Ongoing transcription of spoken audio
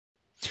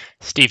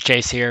Steve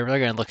Chase here. We're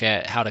going to look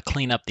at how to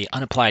clean up the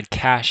unapplied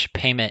cash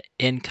payment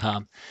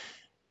income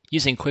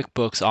using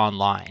QuickBooks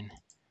Online.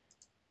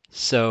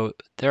 So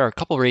there are a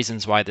couple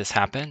reasons why this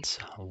happens.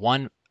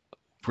 One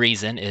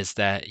reason is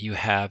that you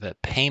have a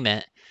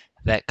payment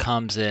that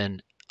comes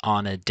in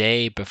on a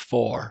day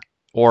before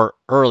or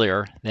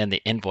earlier than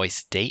the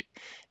invoice date,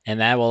 and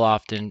that will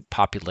often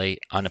populate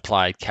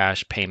unapplied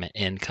cash payment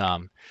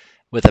income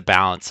with a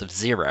balance of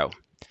 0.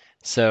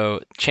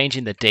 So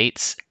changing the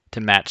dates to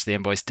match the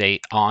invoice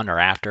date on or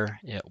after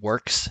it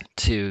works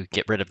to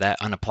get rid of that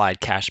unapplied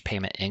cash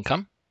payment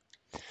income.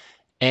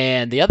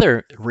 And the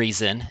other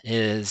reason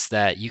is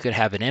that you could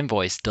have an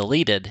invoice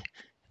deleted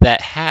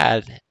that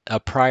had a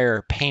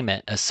prior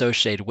payment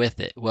associated with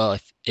it. Well,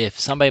 if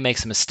somebody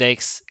makes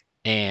mistakes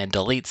and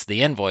deletes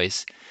the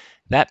invoice,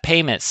 that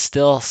payment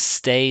still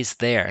stays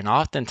there. And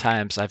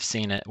oftentimes I've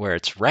seen it where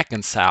it's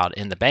reconciled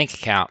in the bank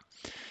account.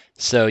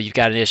 So you've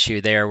got an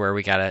issue there where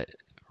we got to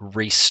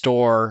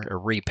restore or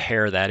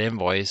repair that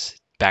invoice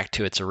back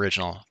to its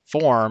original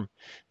form,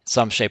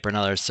 some shape or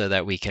another, so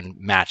that we can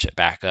match it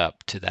back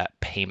up to that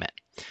payment.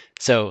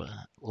 So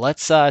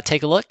let's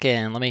take a look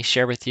and let me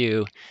share with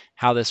you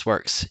how this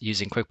works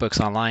using QuickBooks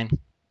Online.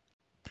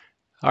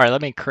 All right,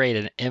 let me create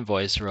an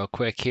invoice real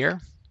quick here.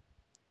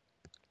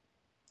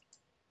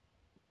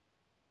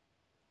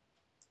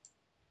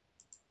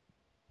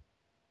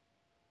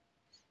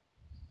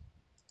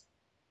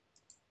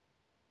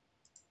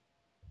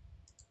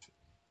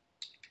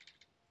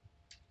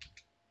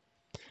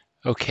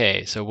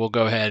 Okay, so we'll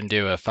go ahead and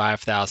do a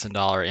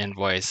 $5,000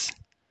 invoice.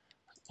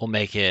 We'll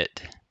make it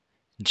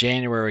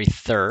January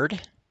 3rd,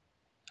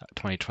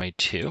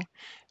 2022,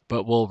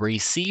 but we'll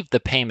receive the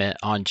payment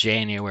on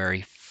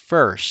January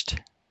 1st,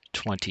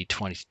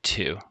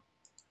 2022.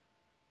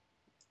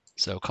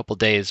 So a couple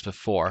days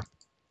before.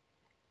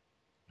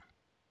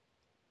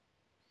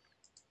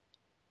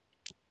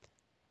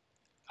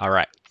 All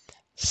right,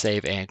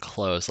 save and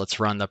close.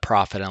 Let's run the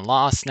profit and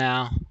loss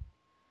now.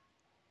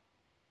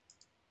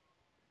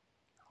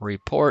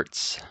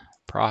 Reports,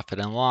 profit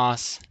and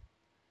loss.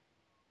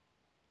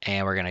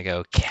 And we're gonna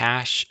go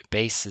cash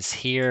basis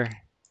here.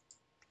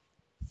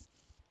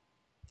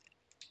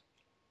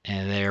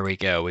 And there we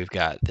go. We've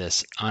got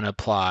this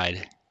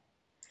unapplied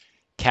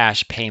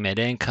cash payment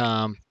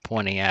income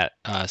pointing at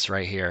us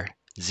right here,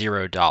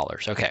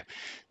 $0. Okay,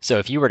 so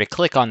if you were to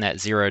click on that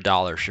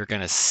 $0, you're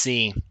gonna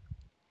see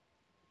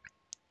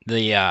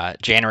the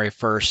January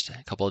 1st,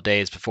 a couple of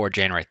days before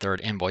January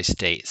 3rd invoice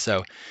date.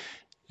 So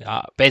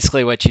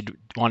basically what you'd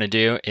want to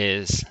do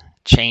is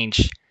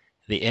change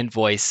the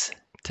invoice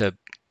to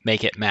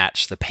make it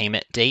match the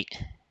payment date.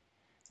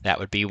 That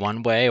would be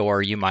one way,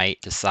 or you might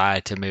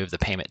decide to move the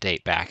payment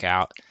date back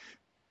out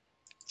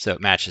so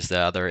it matches the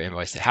other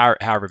invoice.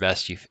 However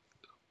best you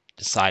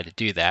decide to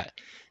do that.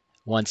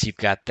 Once you've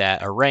got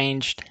that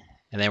arranged,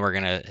 and then we're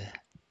going to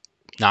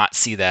not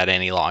see that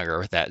any longer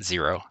with that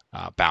 0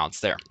 balance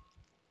there.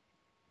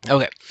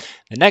 Okay,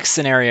 the next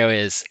scenario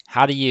is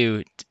how do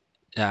you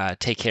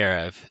take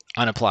care of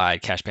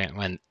unapplied cash payment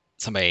when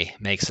somebody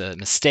makes a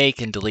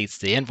mistake and deletes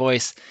the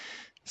invoice.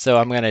 So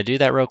I'm going to do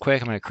that real quick.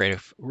 I'm going to create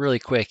a really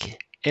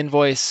quick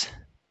invoice.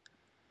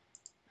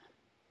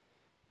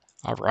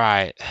 All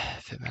right,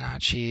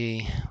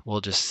 Fibonacci.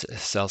 We'll just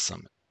sell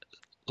some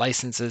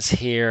licenses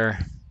here.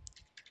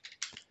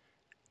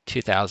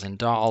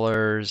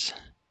 $2,000.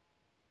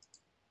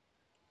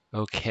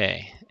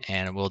 Okay,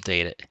 and we'll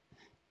date it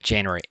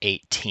January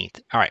 18th.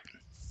 All right.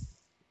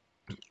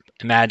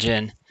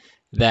 Imagine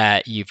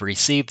that you've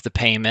received the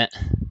payment.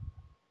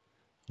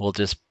 We'll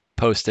just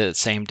post it the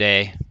same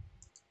day.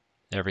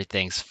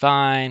 Everything's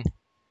fine.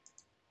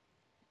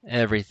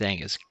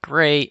 Everything is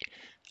great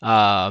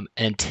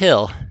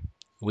until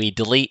we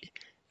delete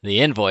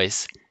the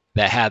invoice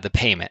that had the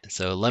payment.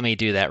 So let me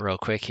do that real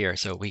quick here.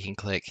 So we can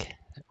click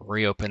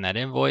reopen that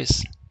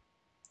invoice.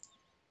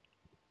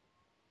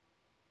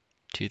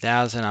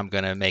 2000. I'm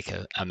going to make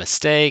a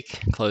mistake.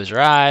 Close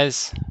your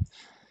eyes.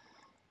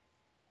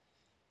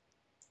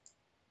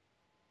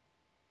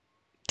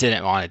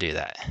 Didn't want to do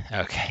that.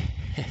 Okay.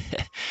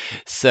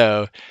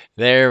 So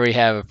there we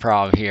have a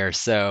problem here.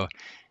 So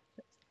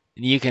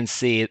you can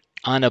see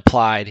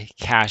unapplied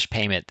cash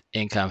payment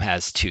income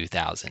has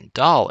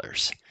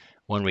 $2,000.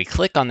 When we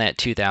click on that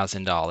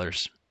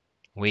 $2,000,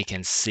 we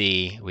can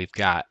see we've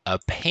got a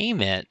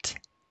payment,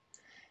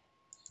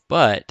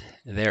 but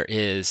there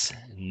is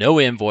no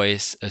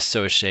invoice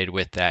associated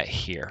with that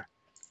here.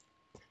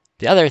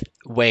 The other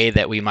way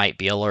that we might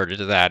be alerted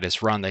to that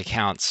is run the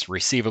accounts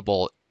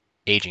receivable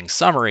aging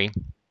summary.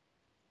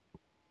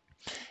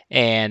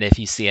 And if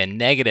you see a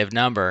negative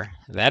number,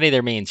 that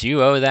either means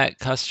you owe that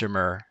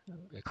customer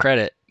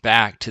credit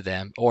back to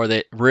them, or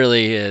that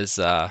really is,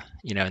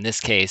 in this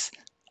case,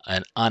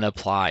 an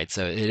unapplied.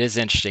 So it is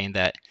interesting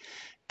that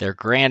their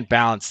grand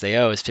balance they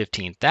owe is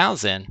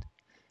 $15,000,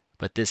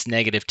 but this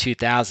negative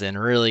 $2,000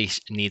 really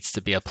needs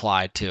to be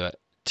applied to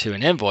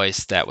an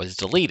invoice that was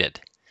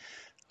deleted.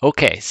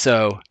 Okay,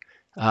 so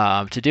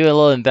to do a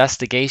little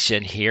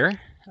investigation here,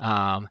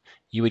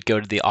 you would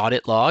go to the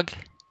audit log,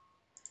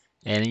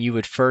 And you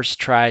would first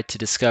try to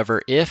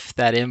discover if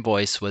that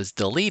invoice was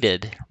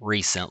deleted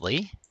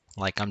recently,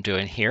 like I'm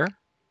doing here.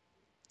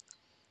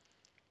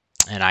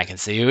 And I can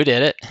see who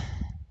did it.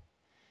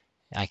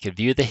 I could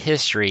view the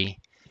history,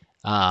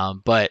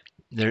 but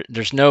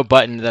there's no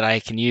button that I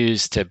can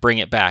use to bring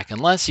it back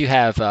unless you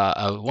have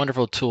a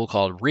wonderful tool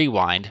called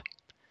Rewind.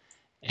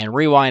 And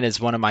Rewind is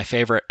one of my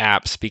favorite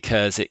apps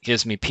because it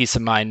gives me peace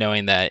of mind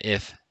knowing that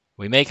if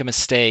we make a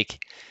mistake,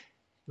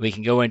 we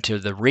can go into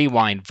the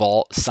Rewind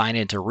vault, sign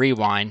into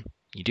Rewind.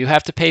 You do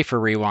have to pay for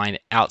Rewind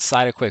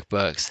outside of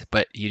QuickBooks,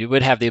 but you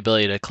would have the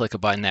ability to click a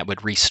button that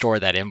would restore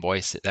that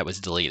invoice that was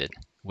deleted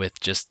with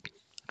just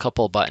a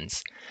couple of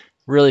buttons.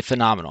 Really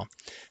phenomenal.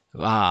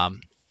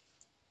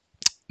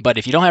 But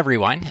if you don't have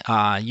Rewind,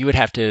 you would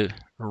have to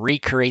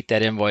recreate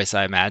that invoice,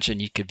 I imagine.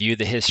 You could view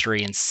the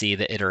history and see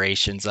the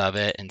iterations of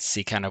it and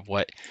see kind of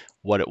what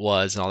it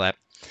was and all that.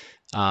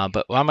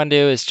 But what I'm going to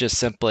do is just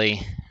simply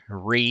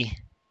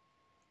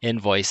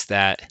re-invoice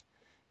that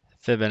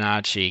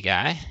Fibonacci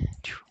guy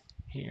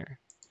here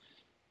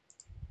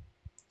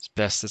as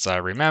best as I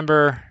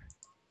remember.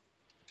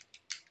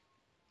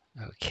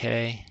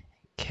 Okay,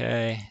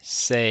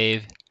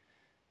 save.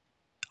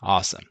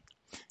 Awesome.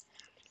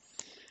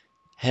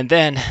 And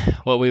then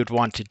what we would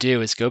want to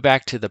do is go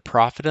back to the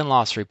profit and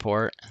loss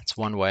report. That's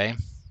one way.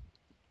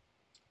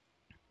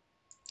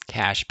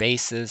 Cash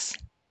basis.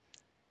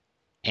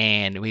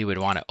 And we would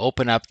want to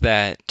open up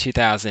that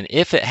 2000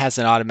 if it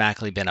hasn't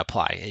automatically been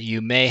applied.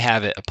 You may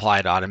have it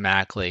applied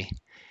automatically.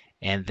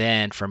 And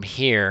then from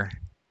here,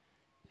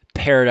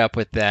 pair it up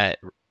with that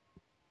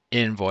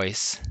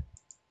invoice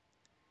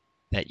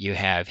that you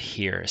have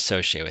here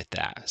associated with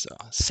that. So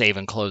save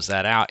and close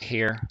that out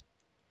here.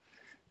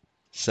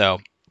 So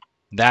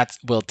that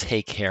will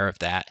take care of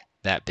that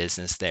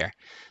business there.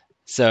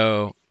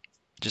 So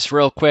just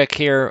real quick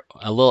here,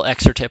 a little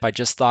extra tip I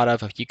just thought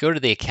of. If you go to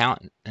the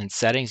account and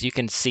settings, you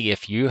can see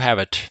if you have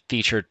a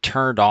feature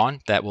turned on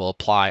that will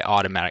apply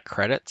automatic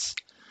credits.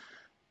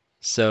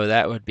 So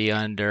that would be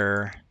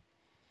under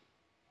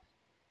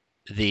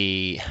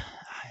the,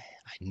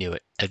 I knew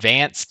it,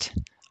 advanced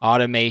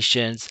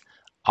automations,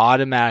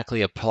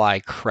 automatically apply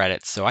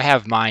credits. So I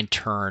have mine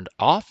turned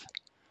off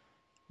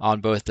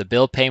on both the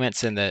bill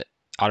payments and the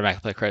automatic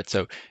apply credits.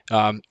 So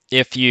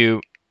if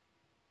you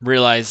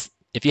realize,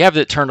 if you have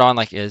it turned on,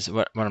 like is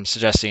what I'm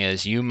suggesting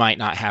is you might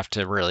not have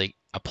to really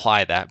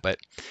apply that, but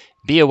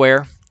be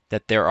aware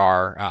that there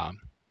are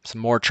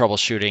some more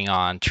troubleshooting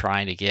on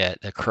trying to get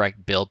the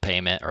correct bill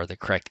payment or the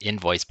correct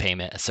invoice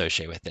payment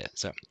associated with it.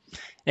 So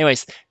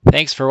anyways,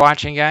 thanks for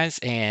watching, guys,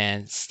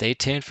 and stay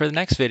tuned for the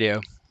next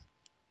video.